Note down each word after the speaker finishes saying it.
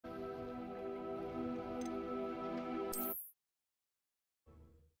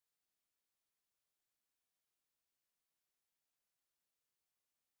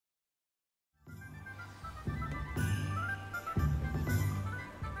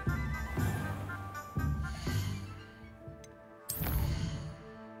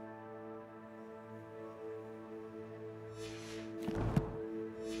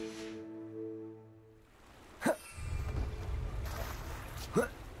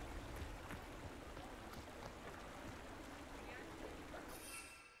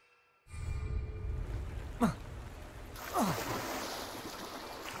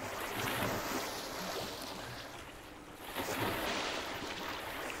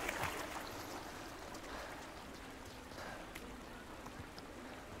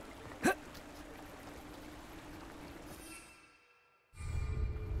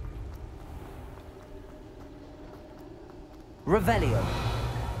Revelio.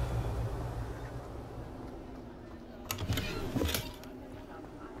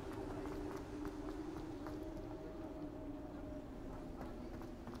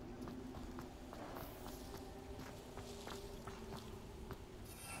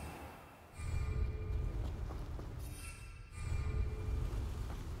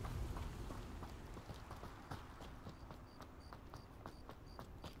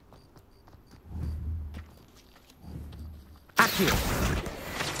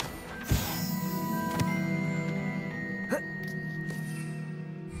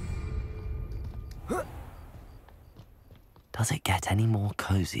 Does it get any more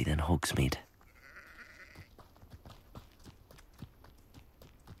cozy than Hogsmeade?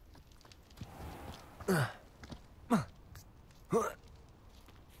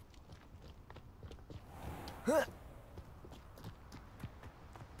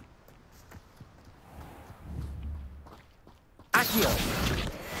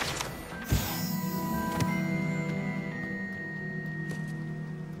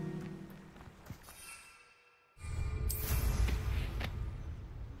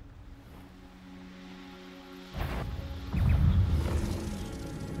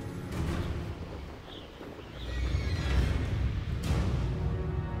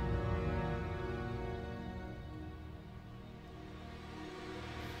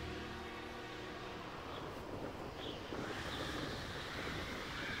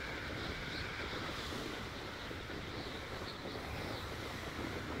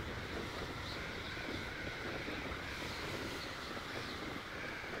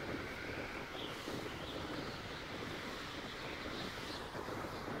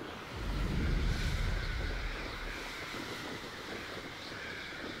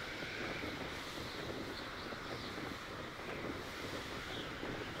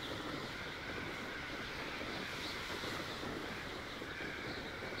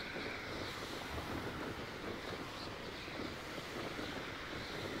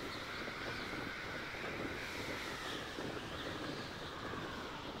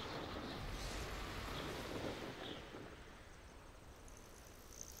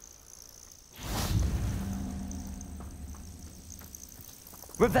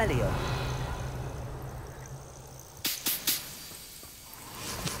 Revelio.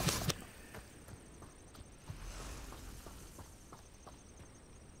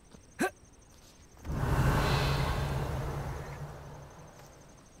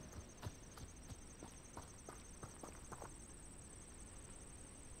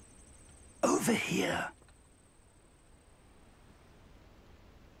 Over here.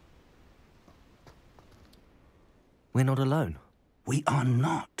 We're not alone. We are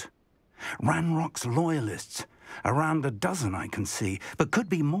not. Ranrock's loyalists. Around a dozen I can see, but could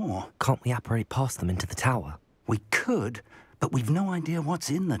be more. Can't we apparate past them into the tower? We could, but we've no idea what's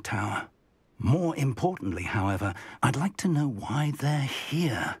in the tower. More importantly, however, I'd like to know why they're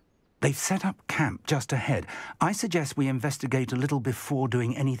here. They've set up camp just ahead. I suggest we investigate a little before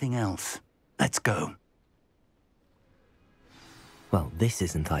doing anything else. Let's go. Well, this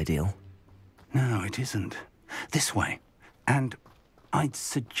isn't ideal. No, it isn't. This way. And I'd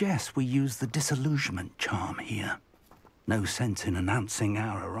suggest we use the disillusionment charm here. No sense in announcing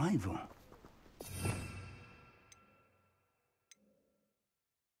our arrival.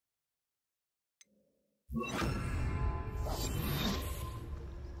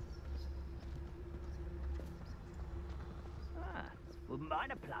 Wouldn't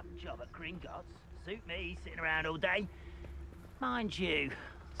mind a plum job at Gringotts. Suit me, sitting around all day. Mind you.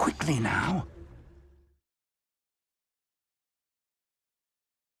 Quickly now.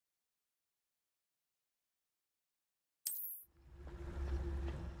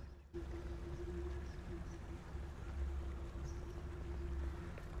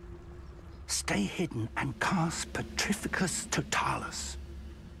 Stay hidden and cast Petrificus Totalis.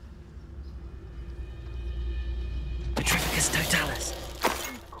 Petrificus Totalis.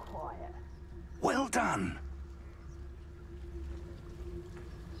 Quiet. Well done.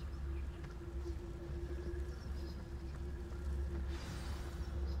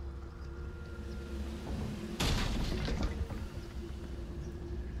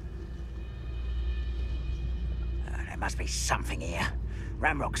 There must be something here.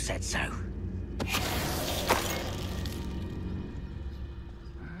 Ramrock said so.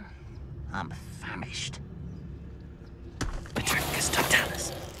 I'm famished. Petrificus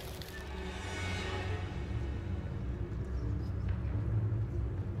Totalis.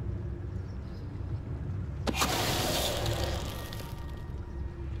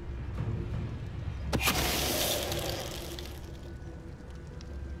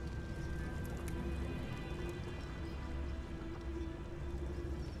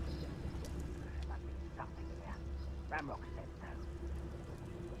 Ramrock said so.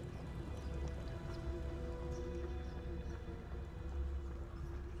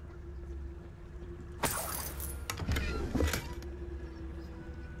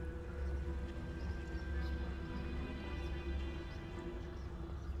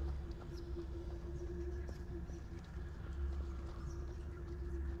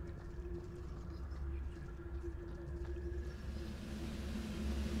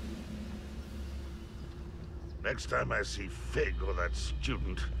 Next time I see Fig or that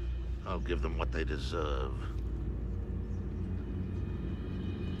student, I'll give them what they deserve.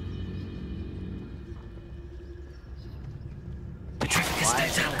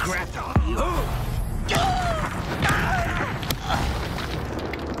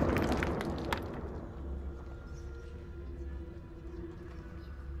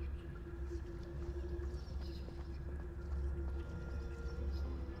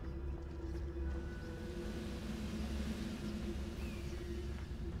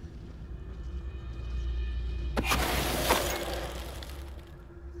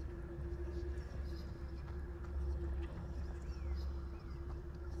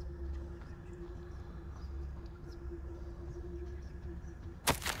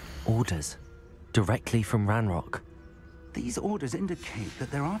 Orders. Directly from Ranrock. These orders indicate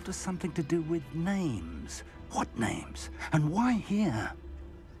that they're after something to do with names. What names? And why here?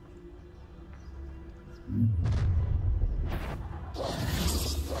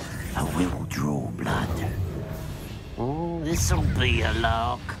 I will draw blood. Oh, this'll be a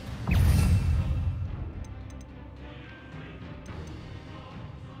lark.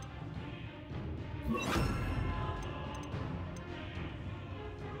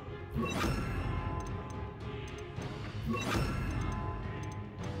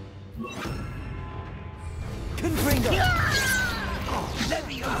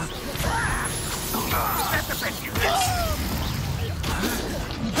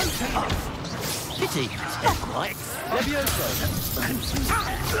 Pity. Right. Levioso.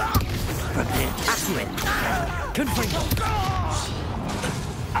 Prepare to swim. Confringo.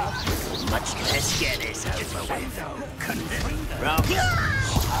 Much less get this over with. Wrong.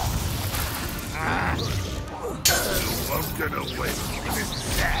 You won't get away. This is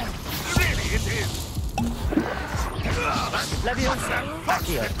sad. Really, it is. Leviosa.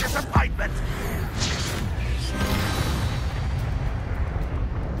 Accio. Disappointment.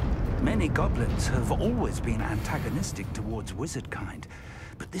 Many goblins have always been antagonistic towards wizard kind,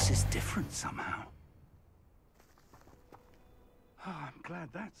 but this is different somehow. Oh, I'm glad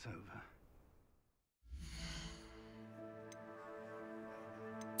that's over.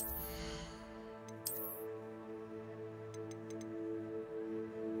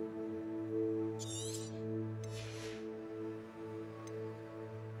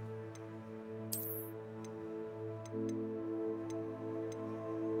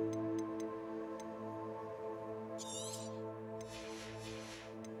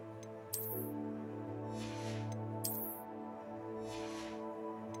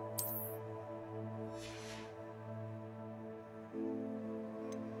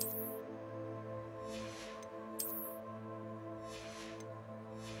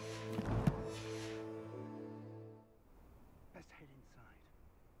 Let's head inside.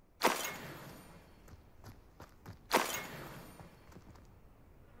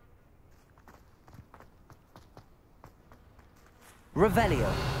 Revelio.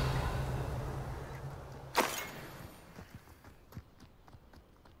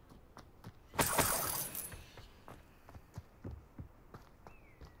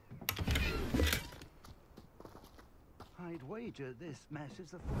 I'd wager this mess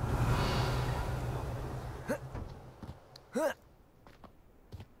is the...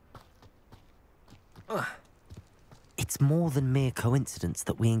 It's more than mere coincidence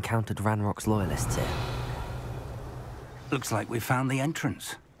that we encountered Ranrock's loyalists here. Looks like we found the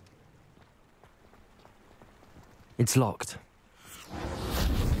entrance. It's locked.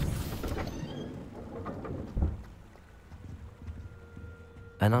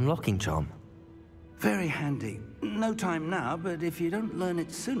 An unlocking charm. Very handy. No time now, but if you don't learn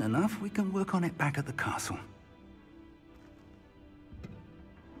it soon enough, we can work on it back at the castle.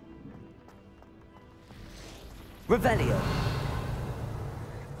 Revelio.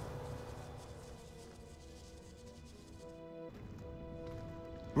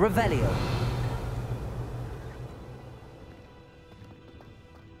 Revelio.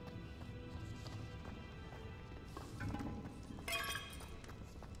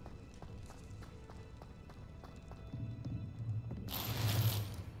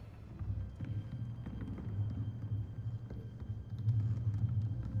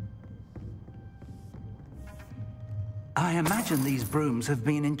 I imagine these brooms have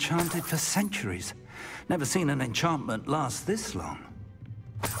been enchanted for centuries. Never seen an enchantment last this long.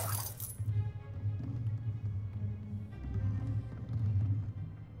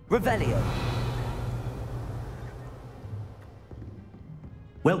 Revelio.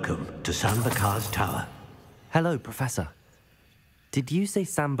 Welcome to Sambakar's Tower. Hello, Professor. Did you say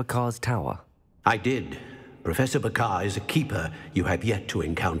Sambakar's Tower? I did. Professor Bakar is a keeper you have yet to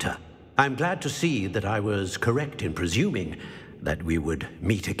encounter. I'm glad to see that I was correct in presuming that we would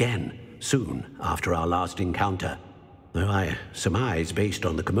meet again soon after our last encounter. Though I surmise, based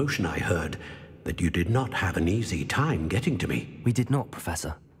on the commotion I heard, that you did not have an easy time getting to me. We did not,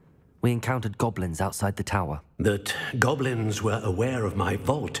 Professor. We encountered goblins outside the tower. That goblins were aware of my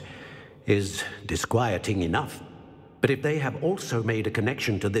vault is disquieting enough. But if they have also made a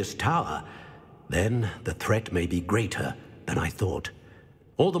connection to this tower, then the threat may be greater than I thought.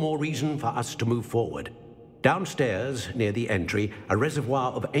 All the more reason for us to move forward. Downstairs, near the entry, a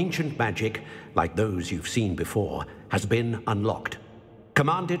reservoir of ancient magic, like those you've seen before, has been unlocked.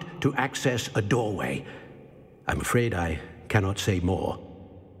 Commanded to access a doorway. I'm afraid I cannot say more.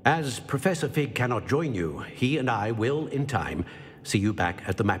 As Professor Fig cannot join you, he and I will, in time, see you back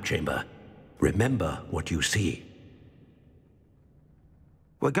at the map chamber. Remember what you see.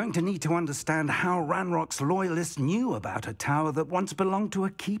 We're going to need to understand how Ranrock's loyalists knew about a tower that once belonged to a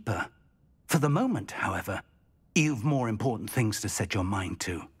keeper. For the moment, however, you've more important things to set your mind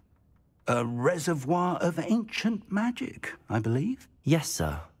to. A reservoir of ancient magic, I believe? Yes,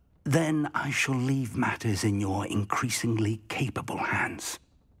 sir. Then I shall leave matters in your increasingly capable hands.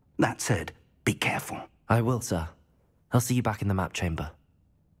 That said, be careful. I will, sir. I'll see you back in the map chamber.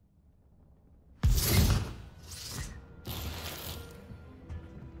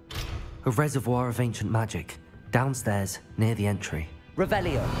 A reservoir of ancient magic, downstairs, near the entry.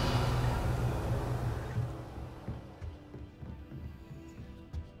 Revelio.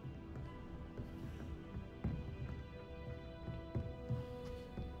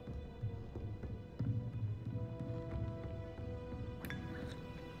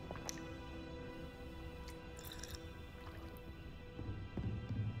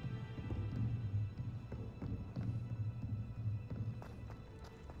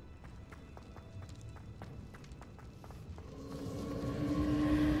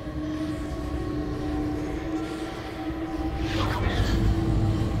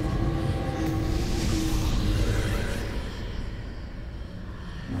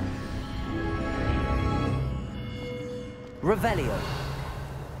 Revelio.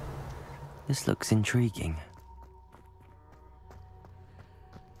 This looks intriguing.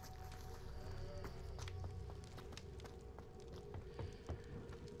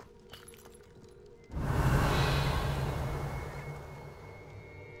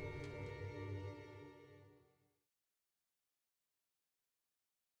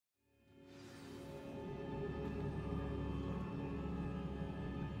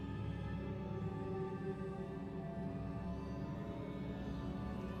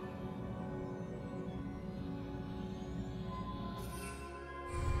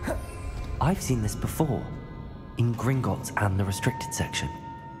 I've seen this before, in Gringotts and the restricted section.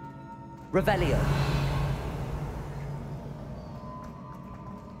 Revelio.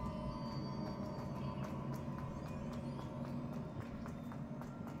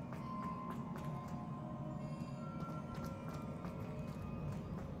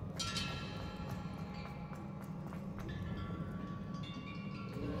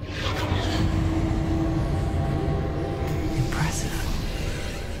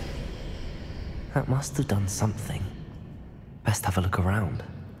 That must have done something. Best have a look around.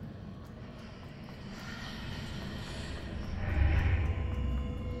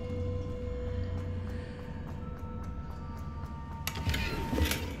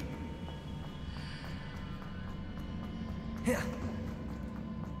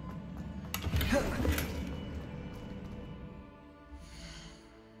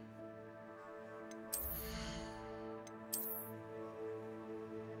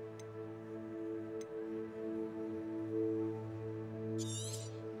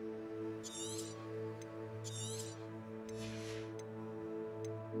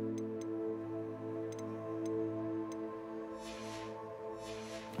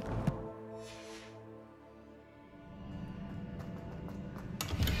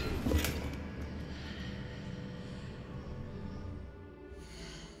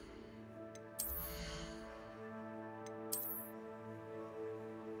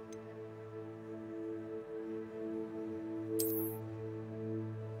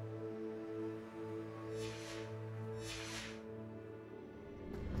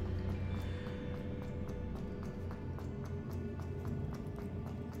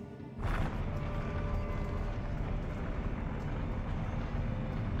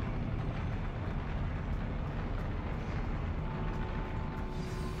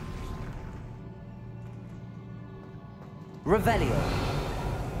 Revelio.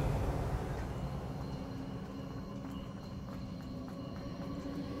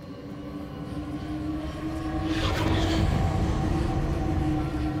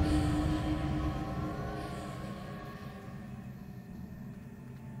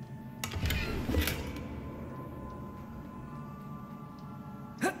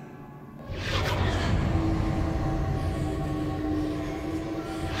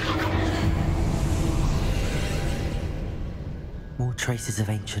 More traces of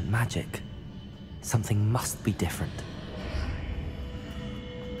ancient magic. Something must be different.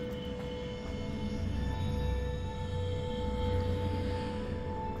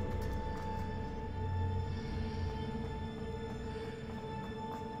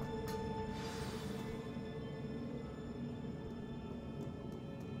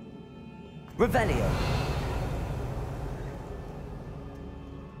 Revelio.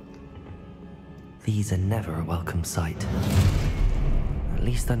 These are never a welcome sight. At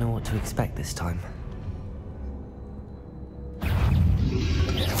least I know what to expect this time.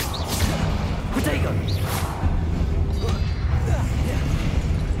 Protego!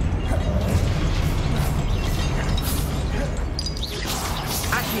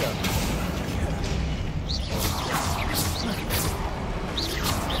 Accio!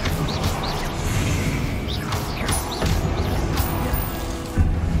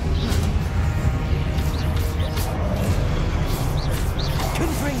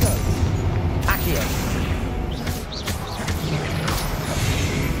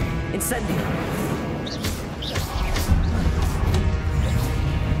 Incendio.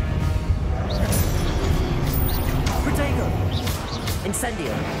 Protego.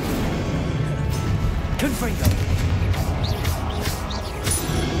 Incendio. Confringo.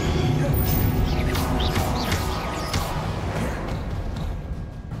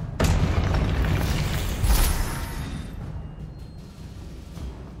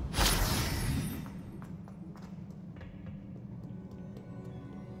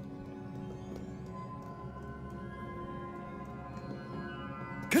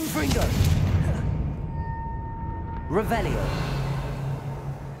 Confringo! Revelio.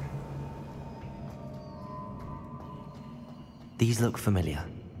 These look familiar.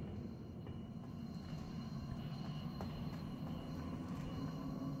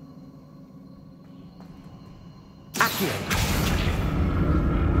 Accio!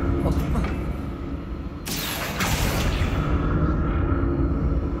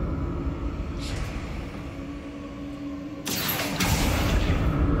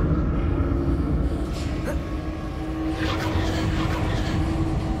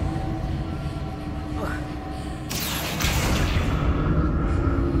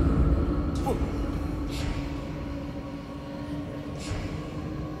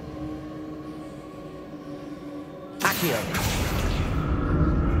 Accio.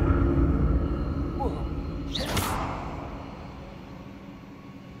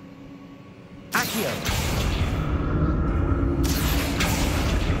 Accio.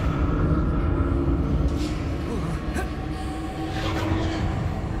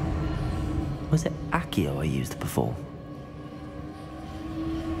 Was it Accio I used before?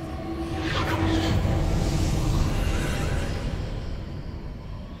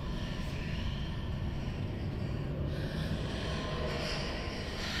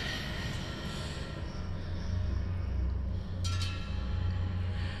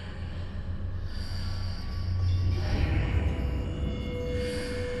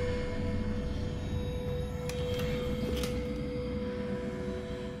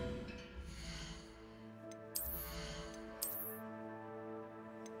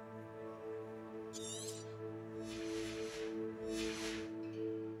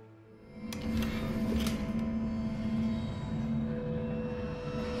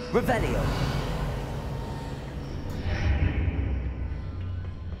 Revelio.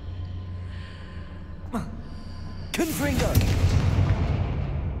 Confringo.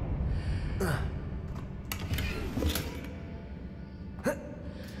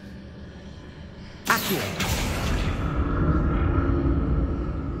 Accio.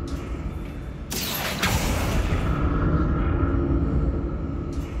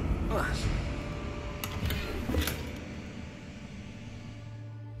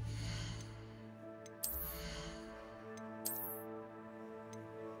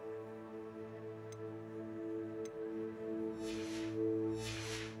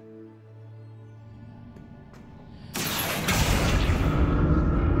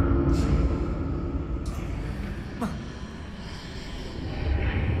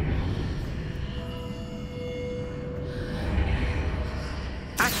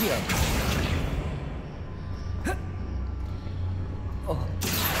 Accio.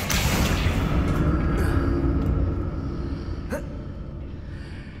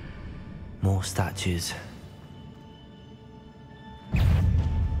 statues.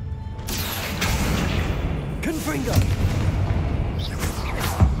 Confringo!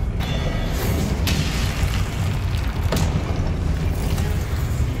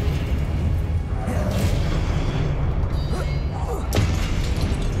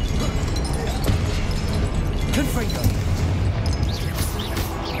 Confringo!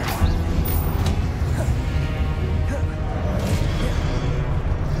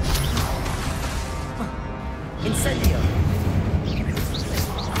 Incendio!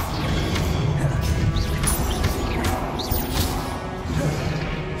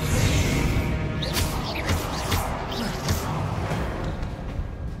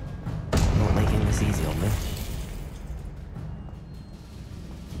 Not making this easy on me.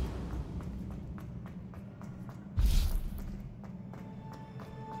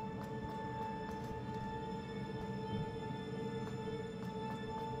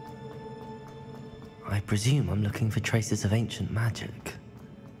 I presume I'm looking for traces of ancient magic.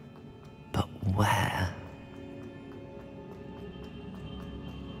 But where?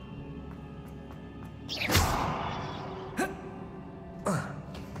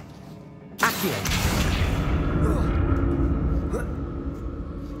 Accio!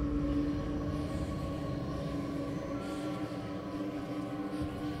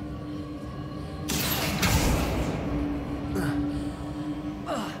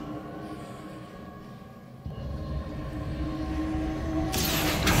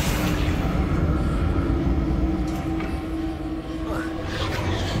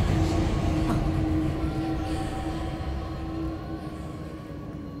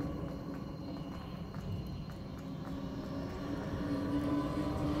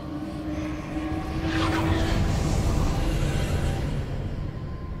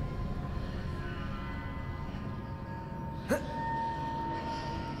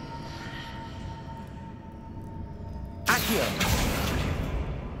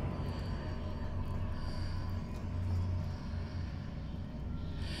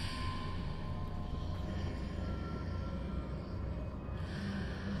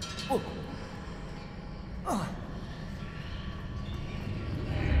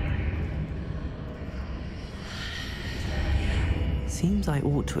 Seems I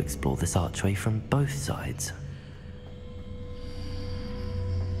ought to explore this archway from both sides.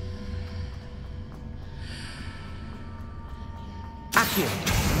 Accio!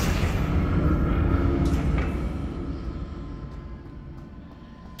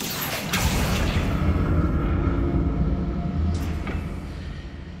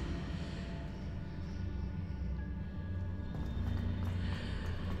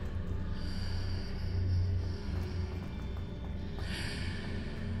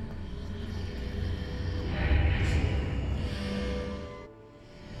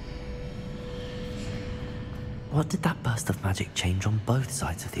 What did that burst of magic change on both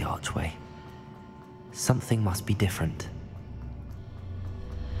sides of the archway? Something must be different.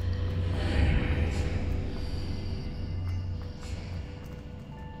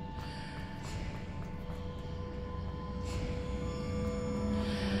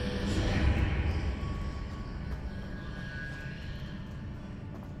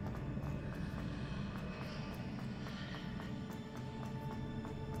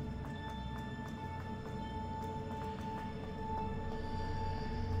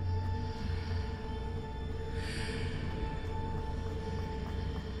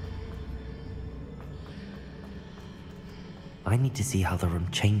 I need to see how the room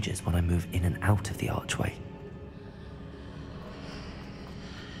changes when I move in and out of the archway.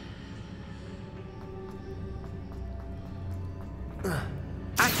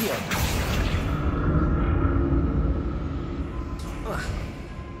 Accio!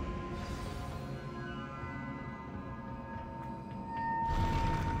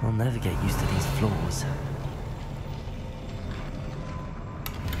 I'll never get used to these floors.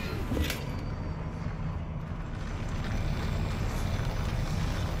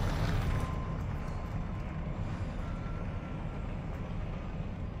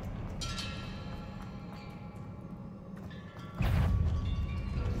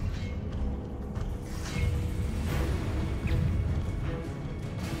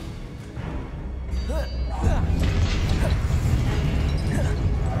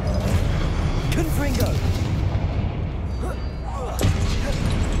 Confringo!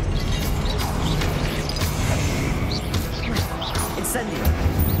 Incendio!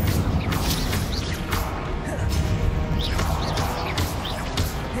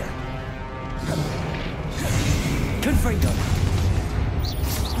 Confringo!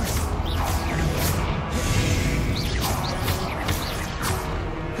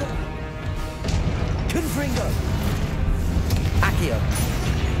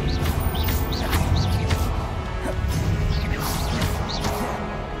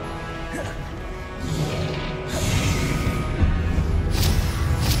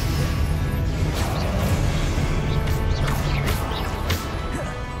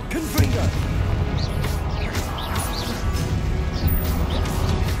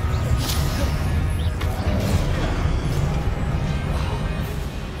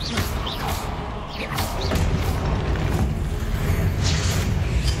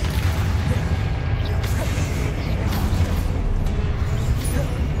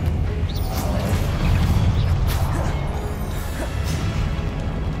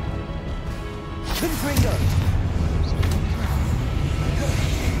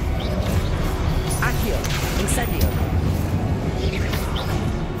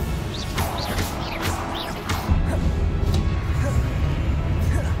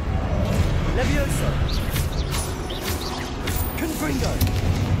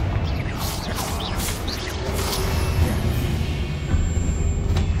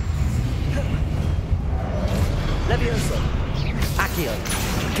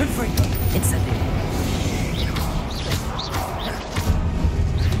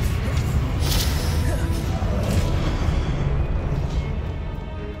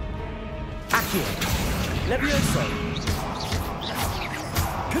 Accio. Levioso.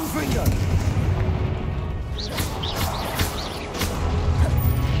 Confringo.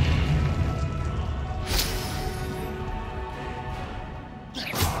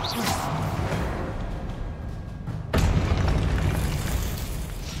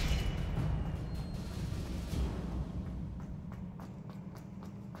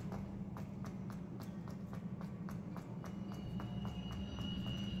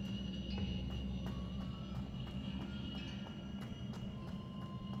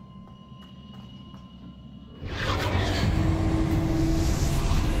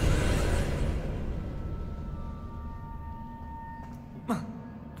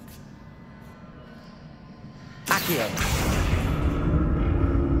 Accio.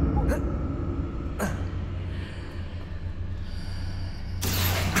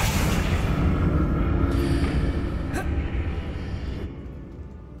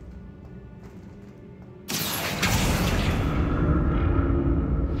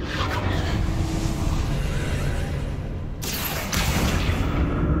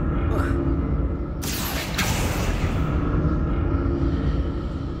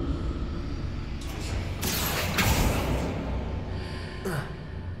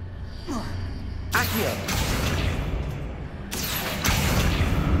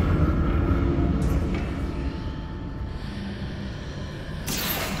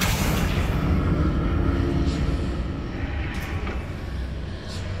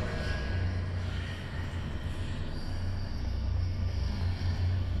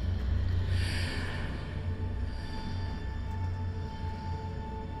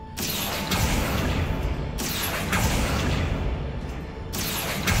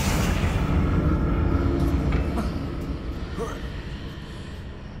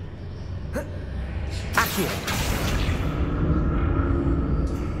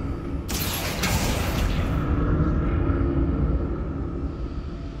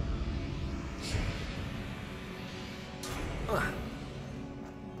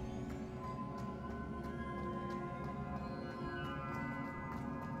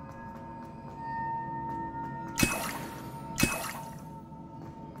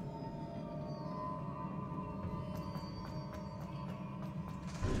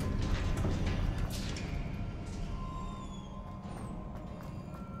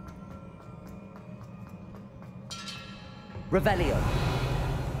 Revelio.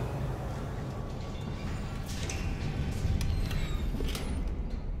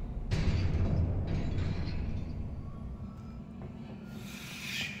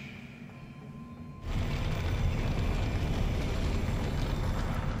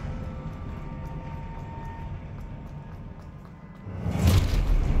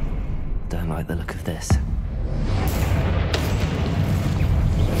 Don't like the look of this.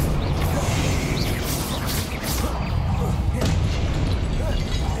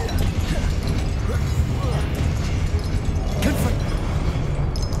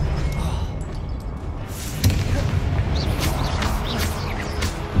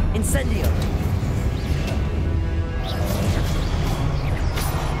 Incendio!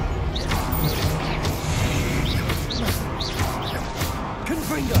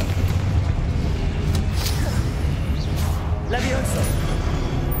 Confringo! Levioso!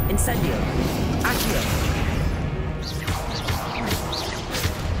 Incendio! Accio!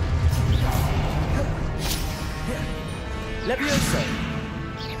 Levioso!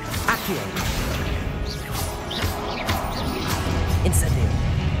 Accio!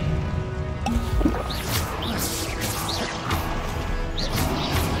 Incendio!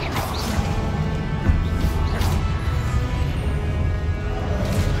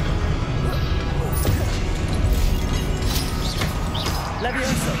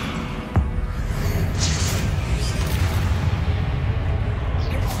 Levioso!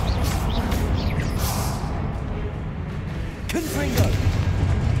 Confringo!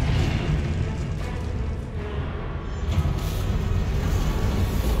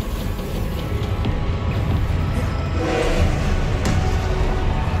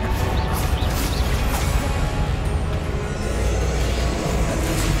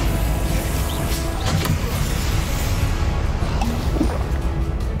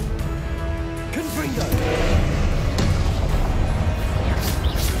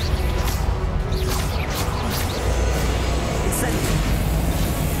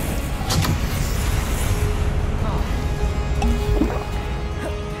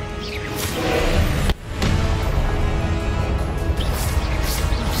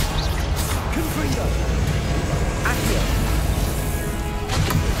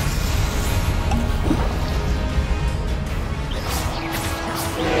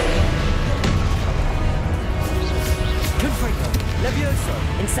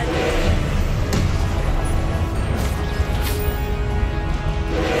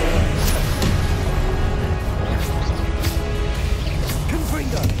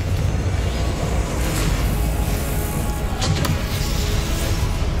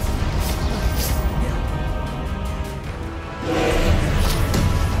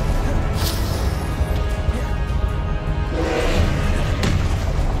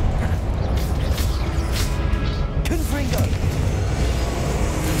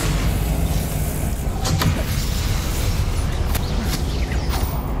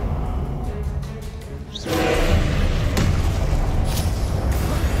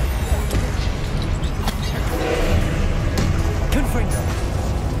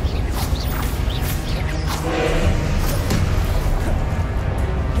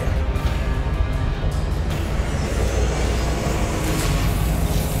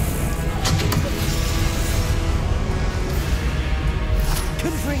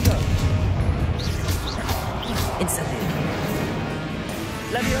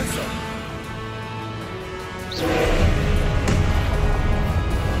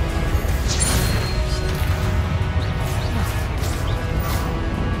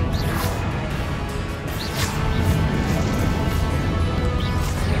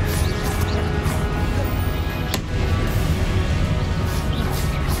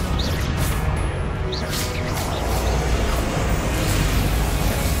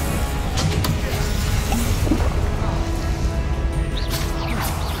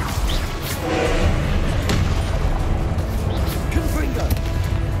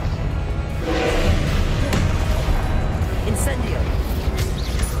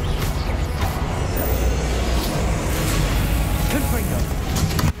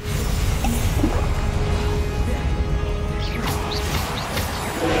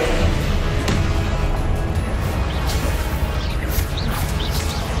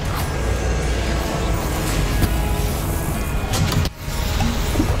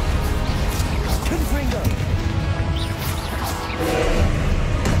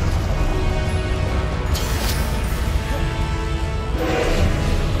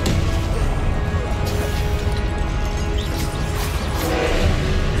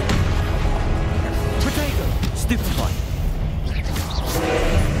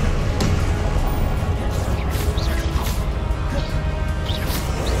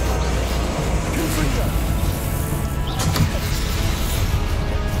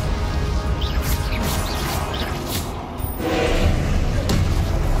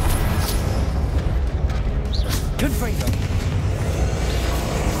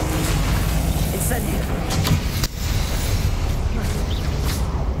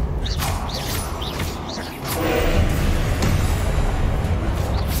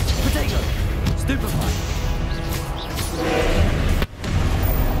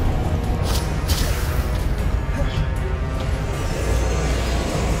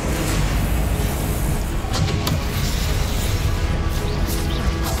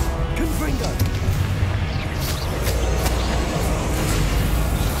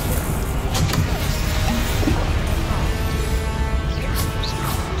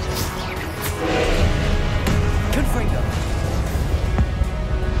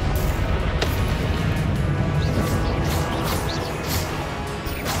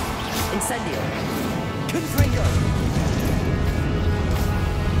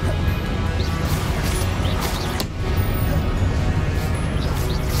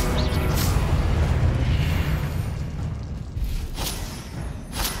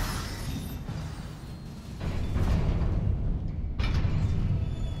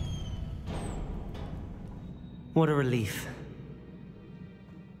 What a relief.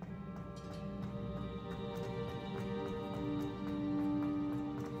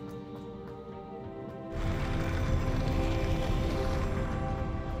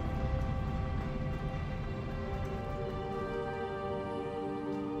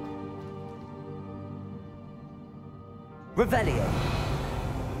 Revelio.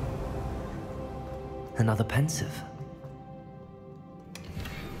 Another pensive.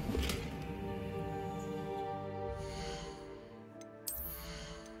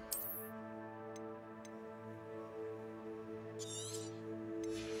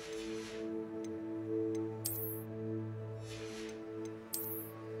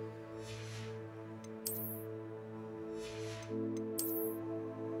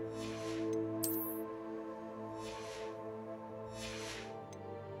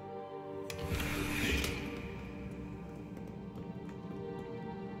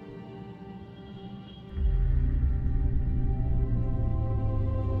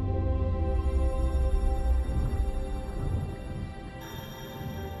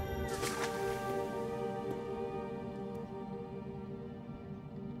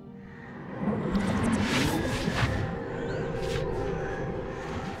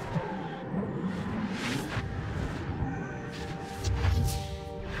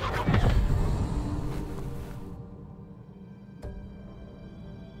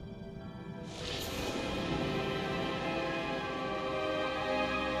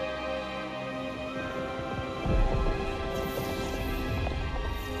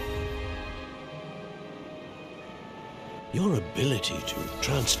 Your ability to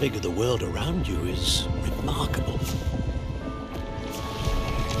transfigure the world around you is remarkable.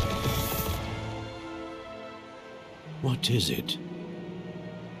 What is it?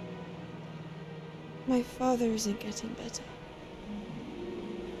 My father isn't getting better.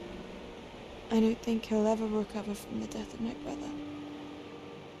 I don't think he'll ever recover from the death of my brother.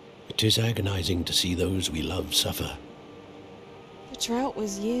 It is agonizing to see those we love suffer. The drought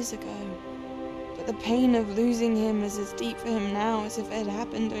was years ago, but the pain of losing him is as deep for him now as if it had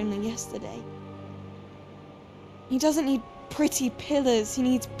happened only yesterday. He doesn't need pretty pillars, he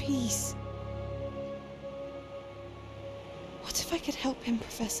needs peace. What if I could help him,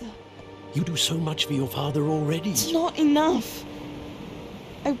 Professor? You do so much for your father already. It's not enough.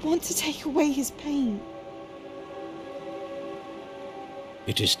 I want to take away his pain.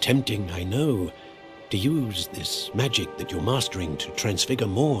 It is tempting, I know, to use this magic that you're mastering to transfigure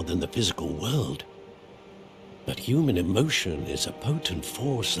more than the physical world. But human emotion is a potent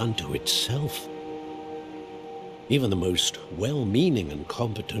force unto itself. Even the most well-meaning and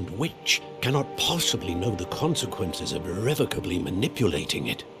competent witch cannot possibly know the consequences of irrevocably manipulating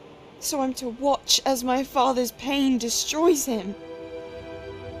it. So I'm to watch as my father's pain destroys him.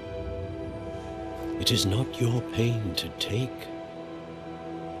 It is not your pain to take.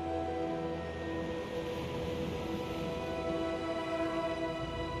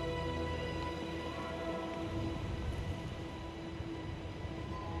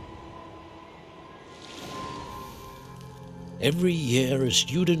 Every year, a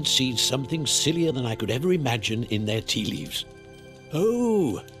student sees something sillier than I could ever imagine in their tea leaves.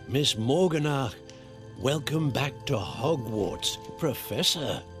 Oh, Miss Morganach, welcome back to Hogwarts,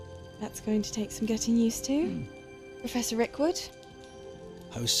 Professor. That's going to take some getting used to. Professor Rickwood?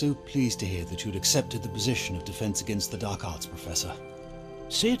 I was so pleased to hear that you'd accepted the position of Defense Against the Dark Arts, Professor.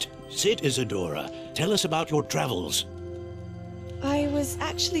 Sit, Isadora. Tell us about your travels. I was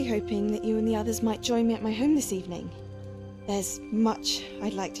actually hoping that you and the others might join me at my home this evening. There's much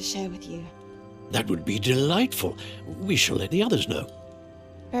I'd like to share with you. That would be delightful. We shall let the others know.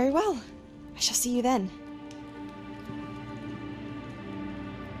 Very well. I shall see you then.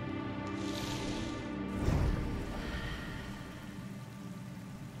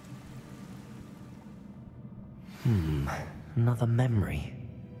 Another memory.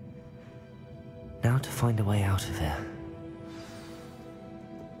 Now to find a way out of here.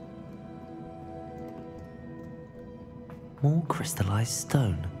 More crystallized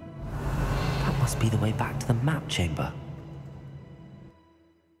stone. That must be the way back to the map chamber.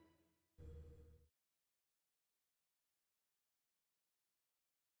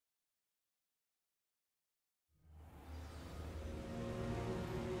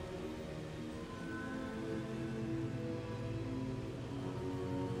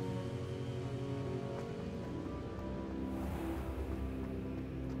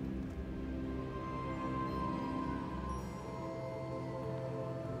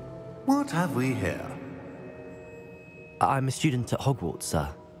 What have we here? I'm a student at Hogwarts, sir.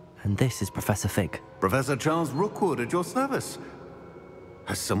 And this is Professor Fig. Professor Charles Rookwood at your service.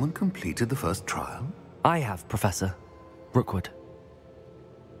 Has someone completed the first trial? I have, Professor Rookwood.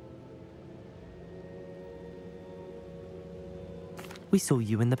 We saw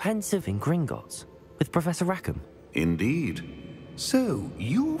you in the Pensive in Gringotts with Professor Rackham. Indeed. So,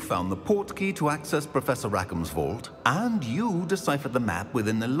 you found the portkey to access Professor Rackham's vault, and you deciphered the map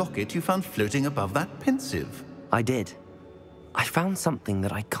within the locket you found floating above that Pensive. I did. I found something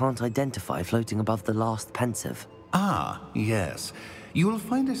that I can't identify floating above the last Pensive. Ah, yes. You will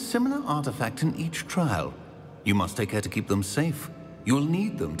find a similar artifact in each trial. You must take care to keep them safe. You will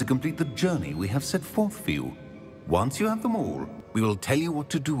need them to complete the journey we have set forth for you. Once you have them all, we will tell you what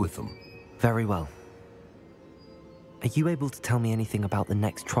to do with them. Very well. Are you able to tell me anything about the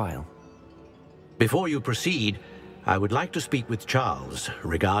next trial? Before you proceed, I would like to speak with Charles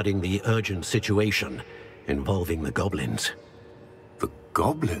regarding the urgent situation involving the goblins. The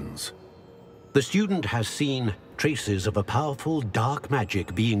goblins? The student has seen traces of a powerful dark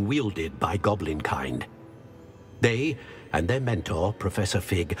magic being wielded by goblin kind. They and their mentor, Professor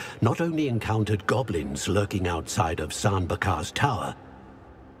Fig, not only encountered goblins lurking outside of San Bakar's tower,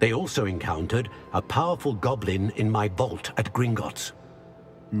 they also encountered a powerful goblin in my vault at Gringotts.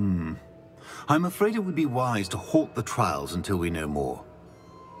 I'm afraid it would be wise to halt the trials until we know more.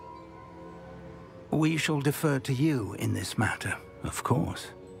 We shall defer to you in this matter, of course.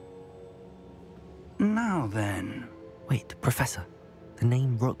 Now then... Wait, Professor. The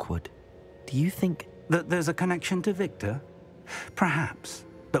name Rookwood. Do you think... that there's a connection to Victor? Perhaps,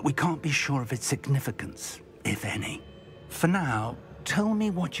 but we can't be sure of its significance, if any. For now, tell me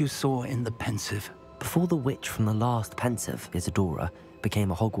what you saw in the Pensive. Before the witch from the last Pensive, Isadora,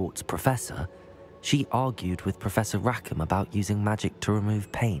 became a Hogwarts professor, she argued with Professor Rackham about using magic to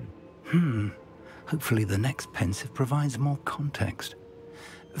remove pain. Hopefully the next Pensive provides more context.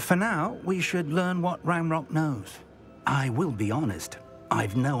 For now, we should learn what Ranrock knows. I will be honest,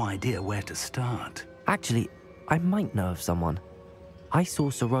 I've no idea where to start. Actually, I might know of someone. I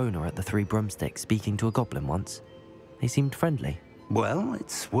saw Serona at the Three Broomsticks speaking to a goblin once. They seemed friendly. Well,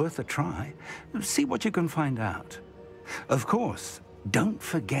 it's worth a try. See what you can find out. Of course, don't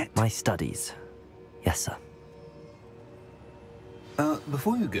forget... My studies. Yes, sir.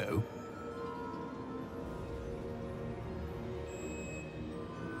 Before you go...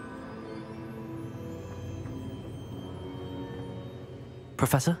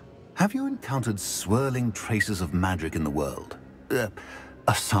 Professor? Have you encountered swirling traces of magic in the world?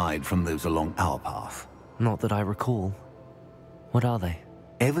 Aside from those along our path? Not that I recall. What are they?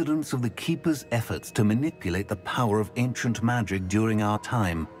 Evidence of the Keeper's efforts to manipulate the power of ancient magic during our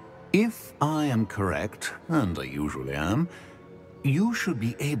time. If I am correct, and I usually am, you should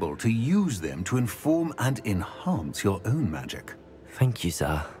be able to use them to inform and enhance your own magic. Thank you,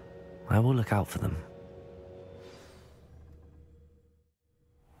 sir. I will look out for them.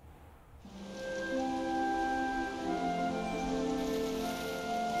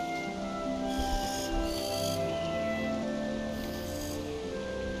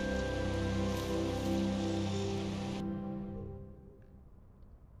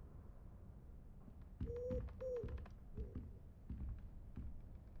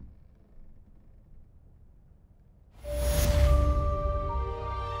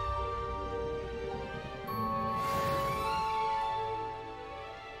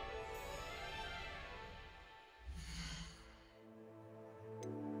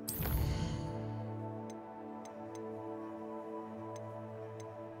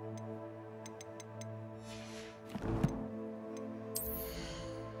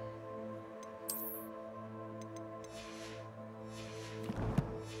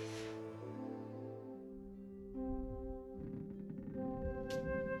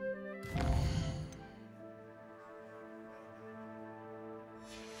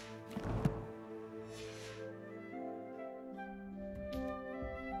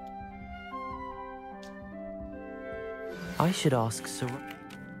 I should ask Sir...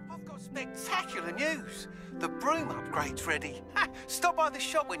 I've got spectacular news. The broom upgrade's ready. Stop by the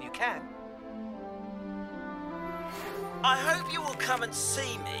shop when you can. I hope you will come and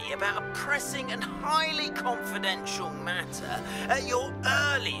see me about a pressing and highly confidential matter at your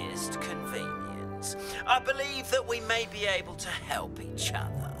earliest convenience. I believe that we may be able to help each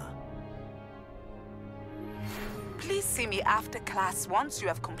other. Please see me after class once you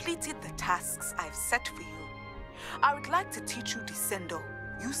have completed the tasks I've set for you. I would like to teach you Descendo,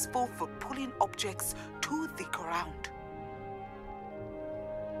 useful for pulling objects to the ground.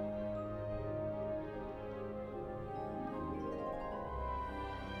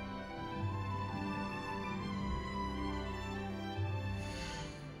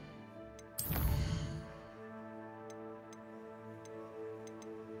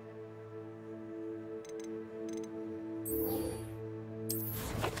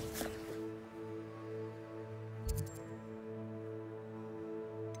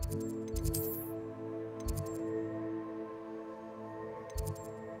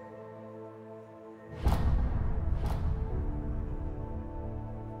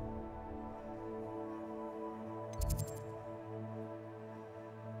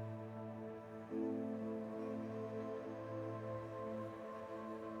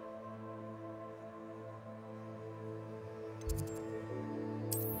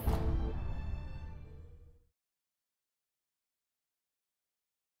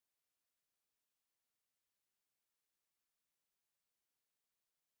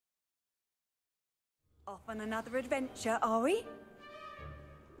 Off on another adventure, are we?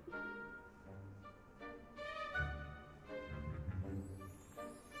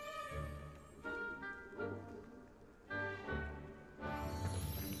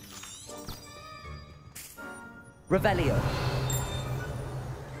 Revelio.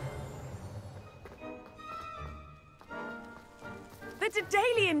 The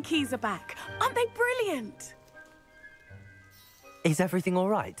Daedalian keys are back. Aren't they brilliant? Is everything all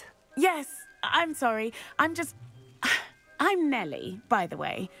right? Yes, I'm sorry. I'm Nellie, by the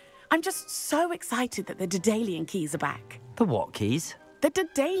way. I'm just so excited that the Daedalian keys are back. The what keys? The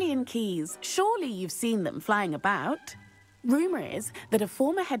Daedalian keys. Surely you've seen them flying about. Rumour is that a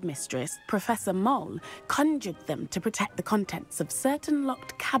former headmistress, Professor Moll, conjured them to protect the contents of certain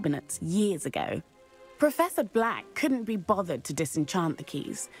locked cabinets years ago. Professor Black couldn't be bothered to disenchant the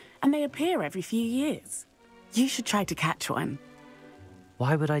keys, and they appear every few years. You should try to catch one.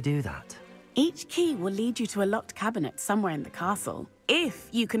 Why would I do that? Each key will lead you to a locked cabinet somewhere in the castle. If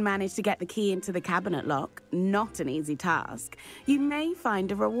you can manage to get the key into the cabinet lock, not an easy task, you may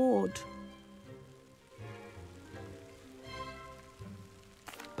find a reward.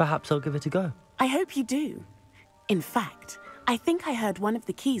 Perhaps I'll give it a go. I hope you do. In fact, I think I heard one of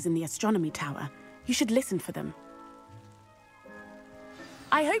the keys in the astronomy tower. You should listen for them.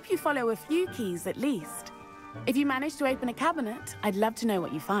 I hope you follow a few keys at least. If you manage to open a cabinet, I'd love to know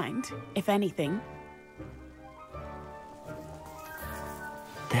what you find, if anything.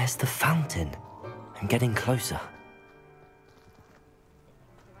 There's the fountain. I'm getting closer.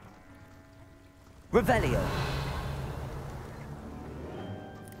 Revelio.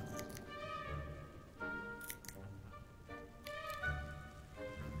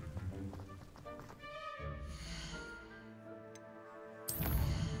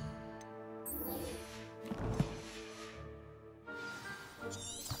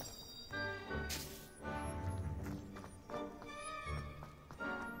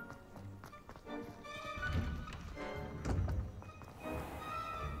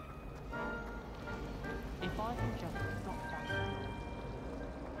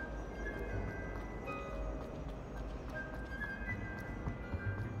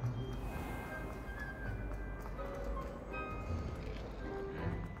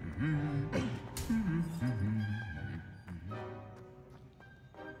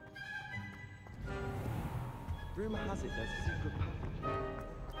 Rumor has it there's a secret passage.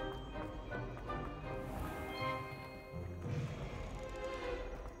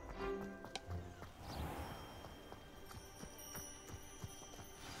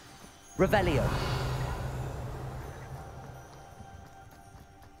 Revelio.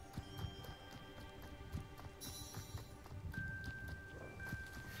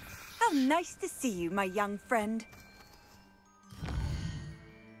 How nice to see you, my young friend.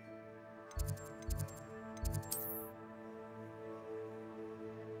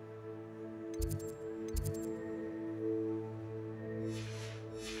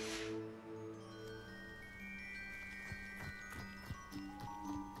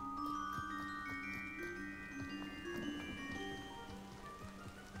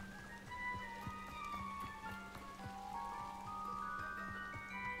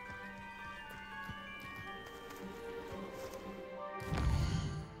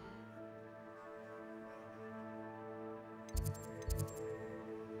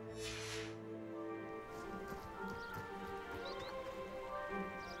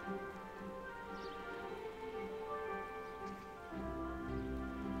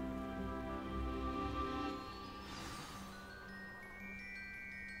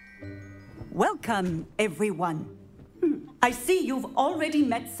 Welcome, everyone. I see you've already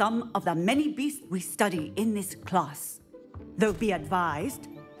met some of the many beasts we study in this class. Though be advised,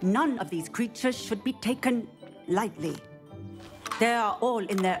 none of these creatures should be taken lightly. They are all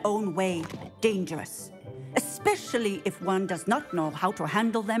in their own way dangerous, especially if one does not know how to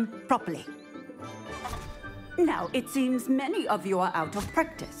handle them properly. Now, it seems many of you are out of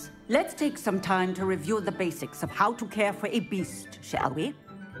practice. Let's take some time to review the basics of how to care for a beast, shall we?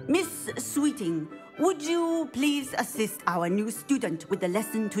 Miss Sweeting, would you please assist our new student with the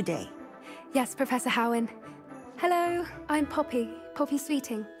lesson today? Yes, Professor Howen. Hello, I'm Poppy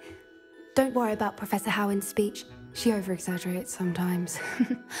Sweeting. Don't worry about Professor Howen's speech. She over-exaggerates sometimes.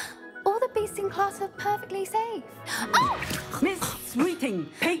 All the beasts in class are perfectly safe. Oh! Miss Sweeting,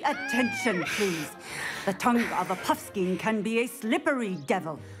 pay attention, please. The tongue of a puffskein can be a slippery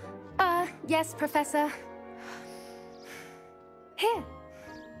devil. Yes, Professor. Here.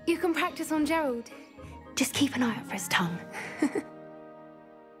 You can practice on Gerald. Just keep an eye out for his tongue.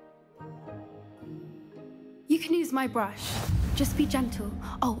 You can use my brush. Just be gentle.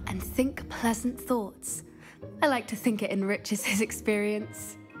 Oh, and think pleasant thoughts. I like to think it enriches his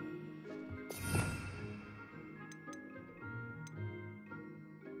experience.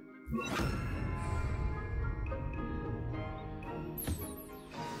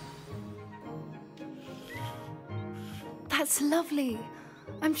 That's lovely.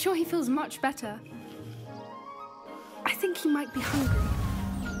 I'm sure he feels much better. I think he might be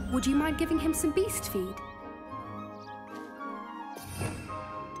hungry. Would you mind giving him some beast feed?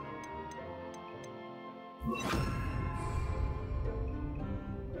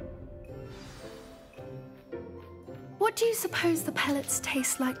 What do you suppose the pellets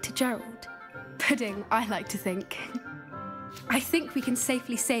taste like to Gerald? Pudding, I like to think. I think we can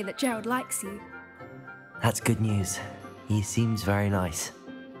safely say that Gerald likes you. That's good news. He seems very nice.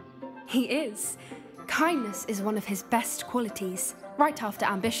 He is. Kindness is one of his best qualities, right after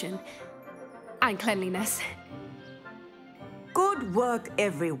ambition. And cleanliness. Good work,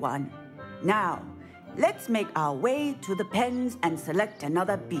 everyone. Now, let's make our way to the pens and select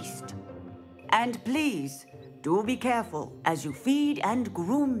another beast. And please, do be careful as you feed and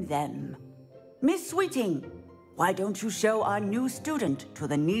groom them. Miss Sweeting, why don't you show our new student to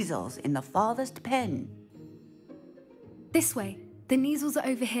the Neasels in the farthest pen? This way. The Neasels are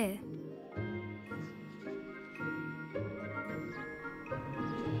over here.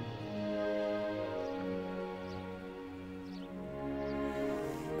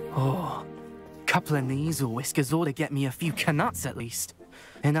 Oh, couple of Neasel whiskers ought to get me a few canuts at least.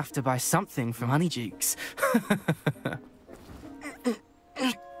 Enough to buy something from Honeydukes.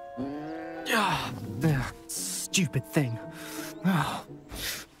 Stupid thing.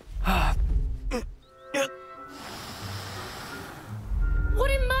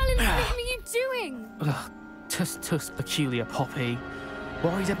 What in Merlin's name are you doing? Tuss, peculiar Poppy.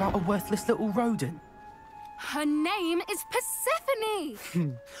 Worried about a worthless little rodent? Her name is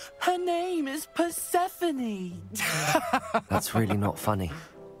Persephone! Her name is Persephone! That's really not funny.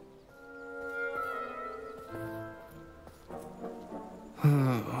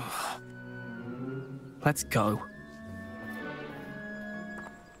 Let's go.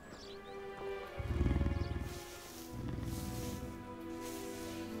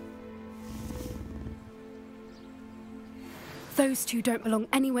 Those two don't belong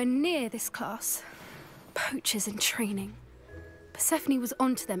anywhere near this class. Poachers in training. Persephone was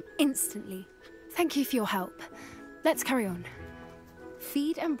onto them instantly. Thank you for your help. Let's carry on.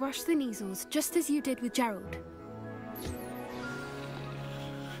 Feed and brush the Neasels just as you did with Gerald.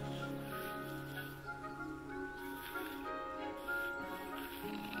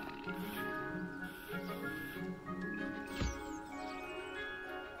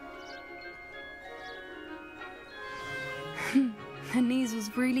 The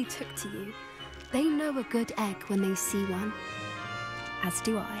Neasels really took to you. They know a good egg when they see one. As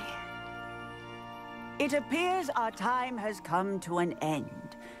do I. It appears our time has come to an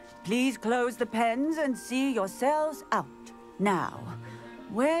end. Please close the pens and see yourselves out. Now,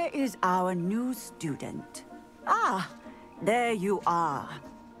 where is our new student? Ah, there you are.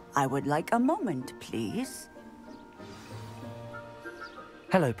 I would like a moment, please.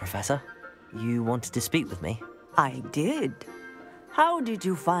 Hello, Professor. You wanted to speak with me? I did. How did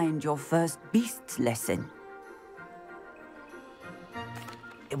you find your first beasts lesson?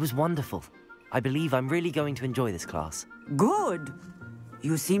 It was wonderful. I believe I'm really going to enjoy this class. Good.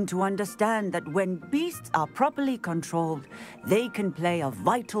 You seem to understand that when beasts are properly controlled, they can play a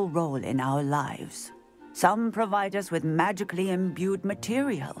vital role in our lives. Some provide us with magically imbued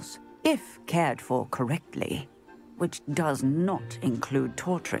materials, if cared for correctly, which does not include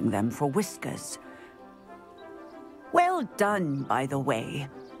torturing them for whiskers. Well done, by the way.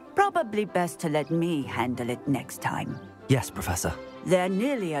 Probably best to let me handle it next time. Yes, Professor. They're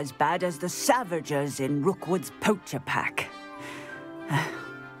nearly as bad as the Savagers in Rookwood's poacher pack.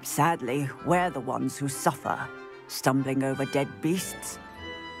 Sadly, we're the ones who suffer, stumbling over dead beasts.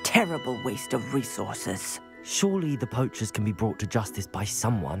 Terrible waste of resources. Surely the poachers can be brought to justice by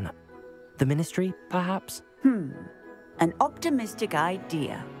someone. The Ministry, perhaps? An optimistic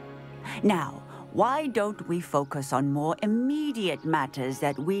idea. Now, why don't we focus on more immediate matters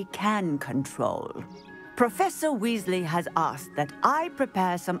that we can control? Professor Weasley has asked that I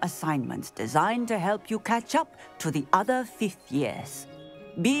prepare some assignments designed to help you catch up to the other 5th years.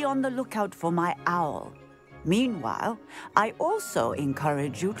 Be on the lookout for my owl. Meanwhile, I also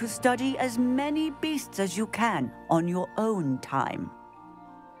encourage you to study as many beasts as you can on your own time.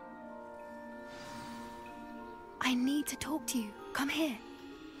 I need to talk to you. Come here.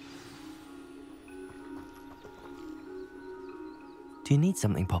 Do you need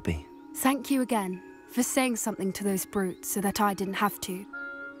something, Poppy? Thank you again for saying something to those brutes so that I didn't have to.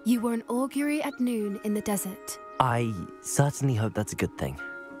 You were an augury at noon in the desert. I certainly hope that's a good thing.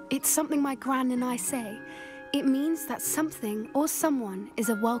 It's something my gran and I say. It means that something or someone is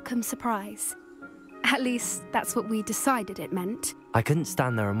a welcome surprise. At least, that's what we decided it meant. I couldn't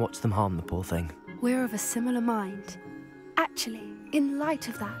stand there and watch them harm the poor thing. We're of a similar mind. Actually, in light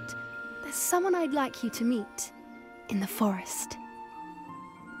of that, there's someone I'd like you to meet in the forest.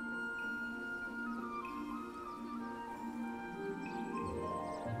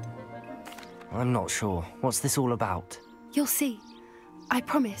 I'm not sure. What's this all about? You'll see. I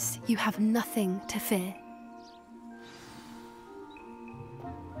promise you have nothing to fear.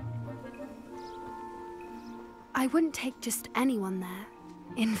 I wouldn't take just anyone there.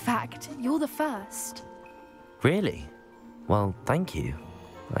 In fact, you're the first. Really? Well, thank you,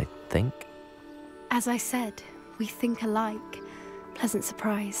 I think. As I said, we think alike. Pleasant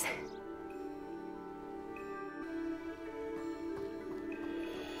surprise.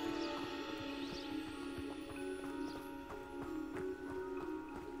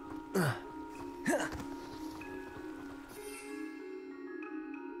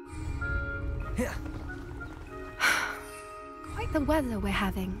 Quite the weather we're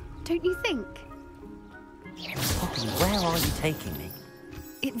having, don't you think? Poppy, where are you taking me?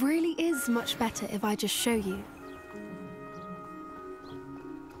 It really is much better if I just show you.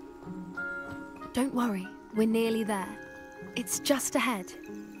 Don't worry, we're nearly there. It's just ahead.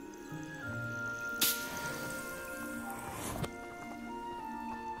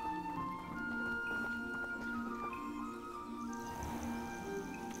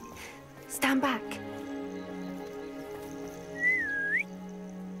 stand back.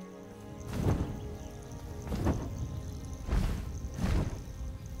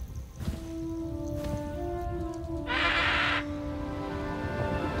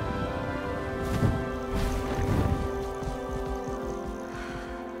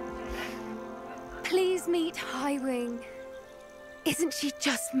 Please meet Highwing. Isn't she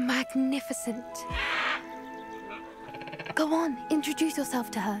just magnificent? Go on, introduce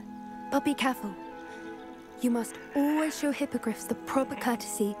yourself to her. But be careful. You must always show hippogriffs the proper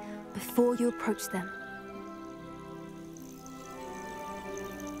courtesy before you approach them.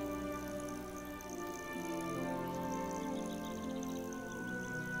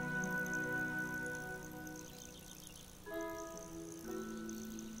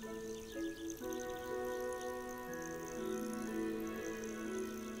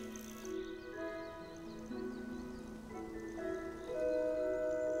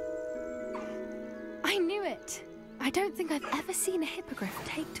 I knew it! I don't think I've ever seen a hippogriff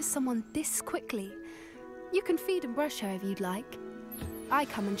take to someone this quickly. You can feed and brush her if you'd like. I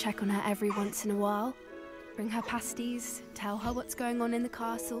come and check on her every once in a while. Bring her pasties, tell her what's going on in the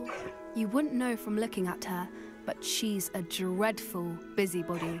castle. You wouldn't know from looking at her, but she's a dreadful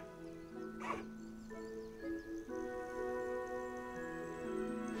busybody.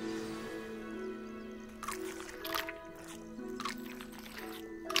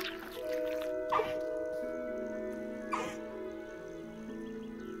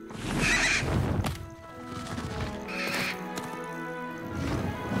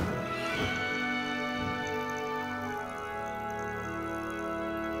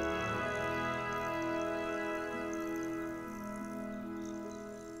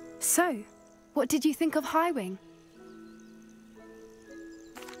 So, what did you think of Highwing?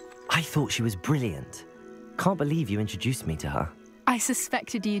 I thought she was brilliant. Can't believe you introduced me to her. I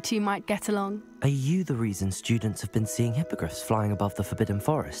suspected you two might get along. Are you the reason students have been seeing hippogriffs flying above the Forbidden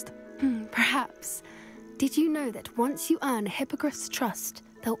Forest? Perhaps. Did you know that once you earn a hippogriff's trust,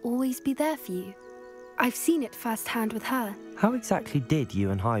 they'll always be there for you? I've seen it firsthand with her. How exactly did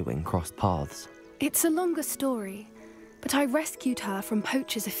you and Highwing cross paths? It's a longer story, but I rescued her from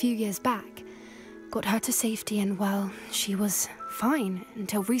poachers a few years back. Got her to safety and, well, she was fine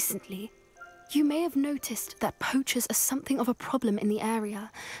until recently. You may have noticed that poachers are something of a problem in the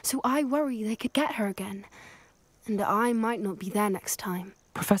area, so I worry they could get her again. And I might not be there next time.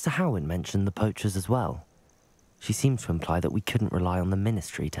 Professor Howin mentioned the poachers as well. She seemed to imply that we couldn't rely on the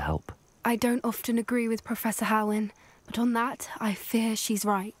Ministry to help. I don't often agree with Professor Howin, but on that, I fear she's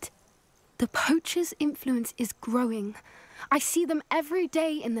right. The poachers' influence is growing. I see them every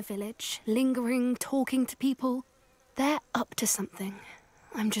day in the village, lingering, talking to people. They're up to something.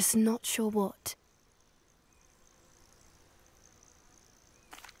 I'm just not sure what.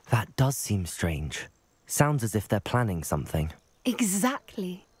 That does seem strange. Sounds as if they're planning something.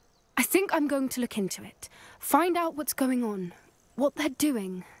 Exactly. I think I'm going to look into it. Find out what's going on, what they're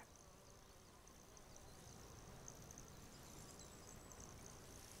doing.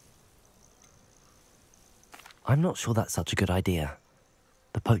 I'm not sure that's such a good idea.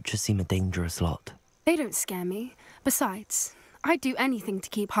 The poachers seem a dangerous lot. They don't scare me. Besides, I'd do anything to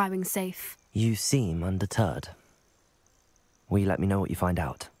keep Highwing safe. You seem undeterred. Will you let me know what you find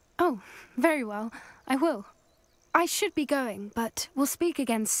out? Oh, very well. I will. I should be going, but we'll speak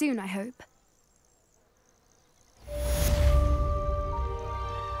again soon, I hope.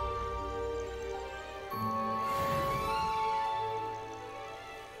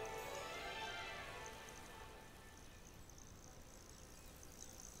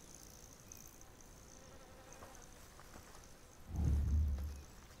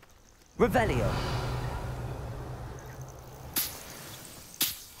 Revelio!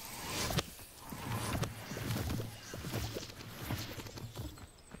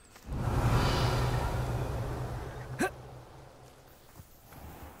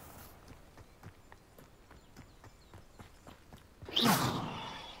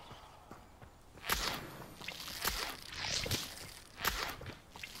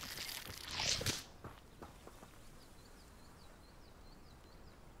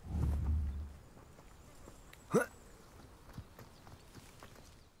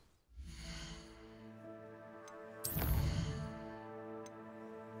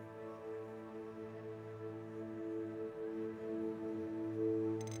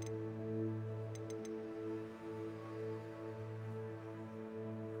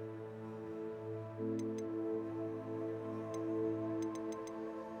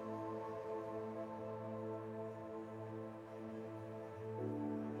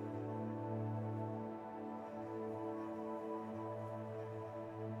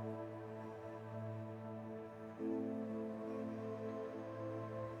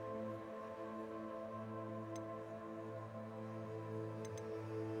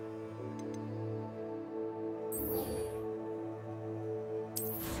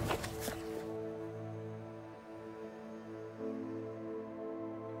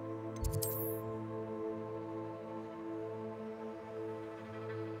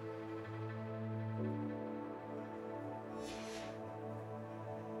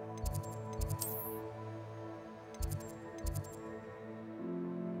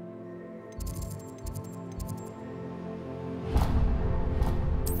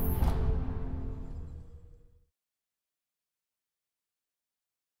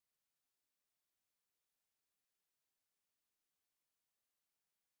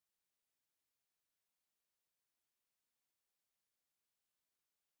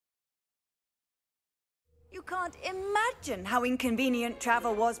 You can't imagine how inconvenient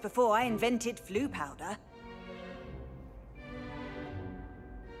travel was before I invented flu powder.